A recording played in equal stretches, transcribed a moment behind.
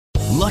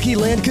Lucky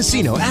Land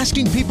Casino,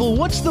 asking people,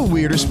 what's the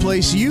weirdest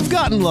place you've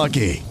gotten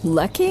lucky?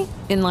 Lucky?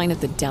 In line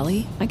at the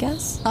deli, I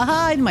guess?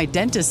 Aha, in my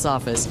dentist's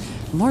office.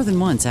 More than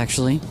once,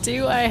 actually.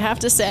 Do I have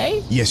to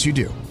say? Yes, you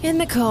do. In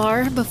the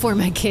car before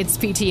my kids'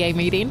 PTA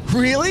meeting.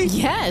 Really?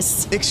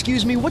 Yes.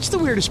 Excuse me, what's the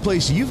weirdest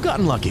place you've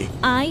gotten lucky?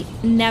 I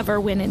never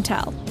win and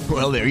tell.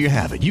 Well, there you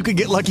have it. You can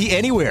get lucky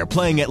anywhere,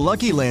 playing at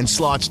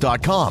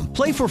LuckyLandSlots.com.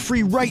 Play for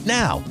free right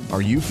now.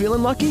 Are you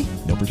feeling lucky?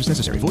 No purchase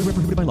necessary. Void where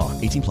prohibited by law.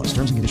 18 plus.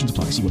 Terms and conditions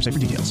apply. See website for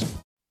details.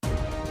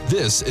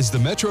 This is the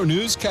Metro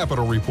News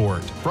Capital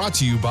Report, brought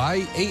to you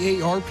by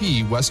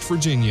AARP West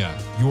Virginia,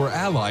 your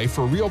ally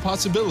for real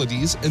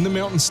possibilities in the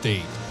Mountain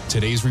State.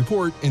 Today's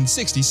report in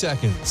 60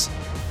 seconds.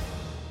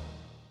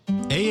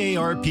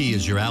 AARP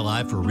is your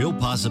ally for real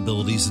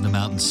possibilities in the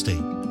Mountain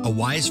State. A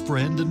wise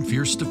friend and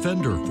fierce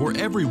defender for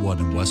everyone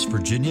in West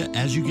Virginia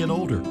as you get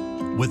older.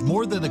 With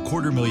more than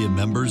 250,000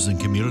 members and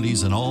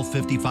communities in all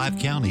 55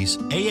 counties,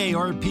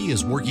 AARP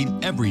is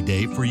working every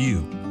day for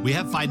you. We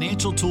have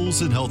financial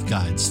tools and health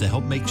guides to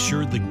help make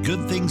sure the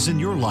good things in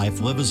your life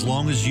live as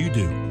long as you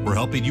do. We're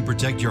helping you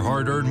protect your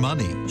hard-earned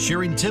money,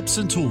 sharing tips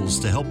and tools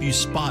to help you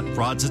spot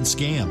frauds and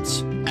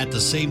scams. At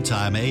the same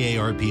time,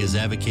 AARP is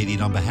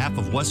advocating on behalf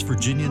of West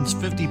Virginians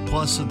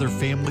 50-plus of their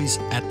families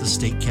at the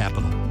state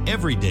capitol.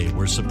 Every day,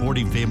 we're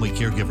supporting family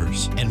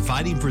caregivers and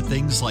fighting for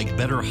things like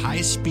better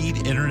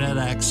high-speed internet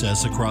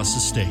access across the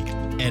state.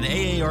 And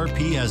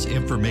AARP has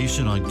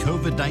information on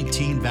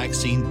COVID-19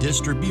 vaccine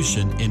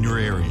distribution in your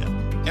area.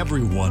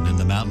 Everyone in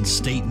the Mountain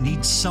State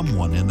needs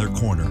someone in their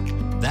corner.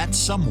 That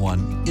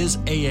someone is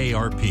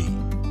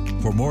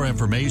AARP. For more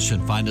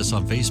information, find us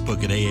on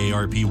Facebook at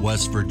AARP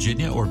West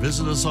Virginia or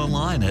visit us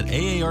online at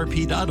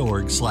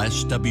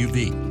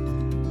aarp.org/WV.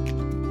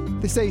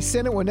 The state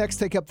Senate will next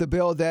take up the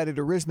bill that had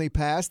originally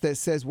passed that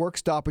says work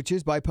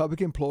stoppages by public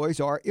employees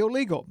are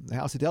illegal. The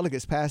House of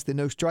Delegates passed the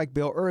no-strike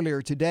bill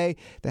earlier today.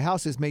 The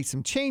House has made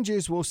some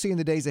changes. We'll see in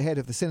the days ahead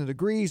if the Senate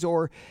agrees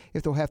or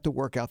if they'll have to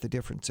work out the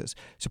differences.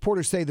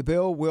 Supporters say the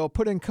bill will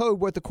put in code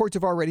what the courts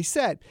have already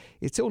said.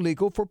 It's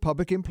illegal for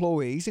public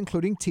employees,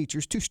 including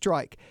teachers, to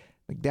strike.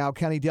 McDowell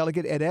County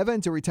Delegate Ed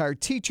Evans, a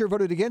retired teacher,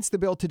 voted against the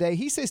bill today.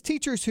 He says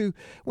teachers who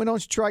went on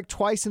strike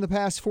twice in the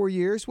past 4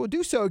 years will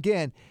do so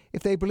again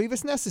if they believe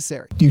it's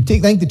necessary. Do you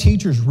think the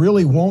teachers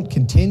really won't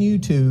continue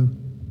to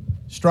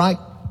strike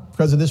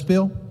because of this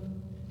bill?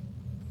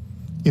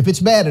 If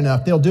it's bad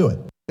enough, they'll do it.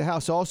 The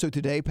House also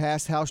today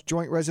passed House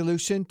Joint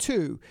Resolution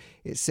 2.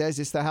 It says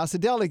it's the House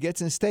of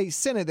Delegates and State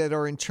Senate that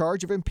are in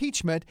charge of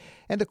impeachment,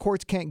 and the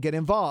courts can't get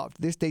involved.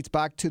 This dates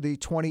back to the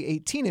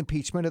 2018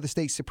 impeachment of the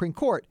state Supreme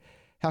Court.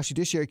 House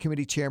Judiciary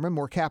Committee Chairman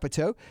Moore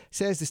Capito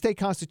says the state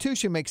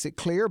constitution makes it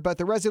clear, but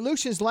the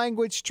resolution's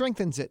language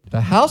strengthens it.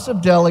 The House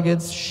of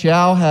Delegates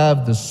shall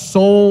have the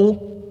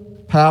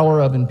sole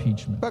power of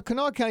impeachment. But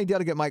Kanawha County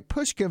Delegate Mike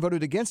Pushkin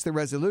voted against the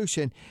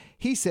resolution.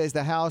 He says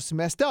the House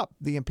messed up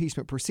the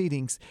impeachment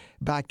proceedings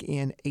back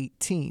in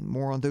 2018.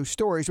 More on those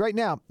stories right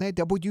now at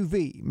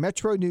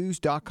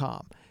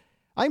WVMetroNews.com.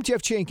 I'm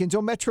Jeff Jenkins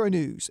on Metro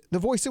News, the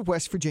voice of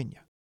West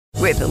Virginia.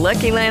 With the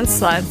Lucky Land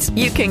Slots,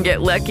 you can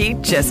get lucky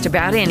just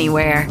about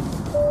anywhere.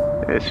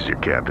 This is your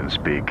captain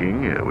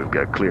speaking. We've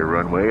got clear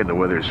runway and the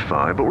weather's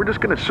fine, but we're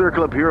just going to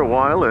circle up here a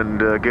while and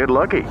get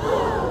lucky.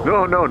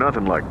 No,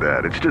 nothing like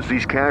that. It's just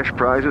these cash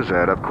prizes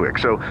add up quick.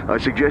 So I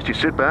suggest you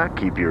sit back,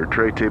 keep your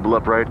tray table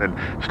upright, and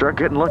start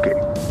getting lucky.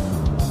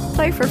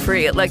 Play for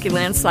free at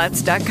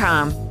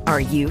LuckyLandSlots.com. Are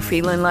you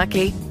feeling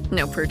lucky?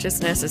 No purchase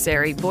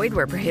necessary. Void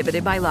where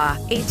prohibited by law.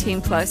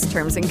 18 plus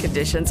terms and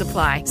conditions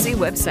apply. See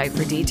website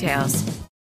for details.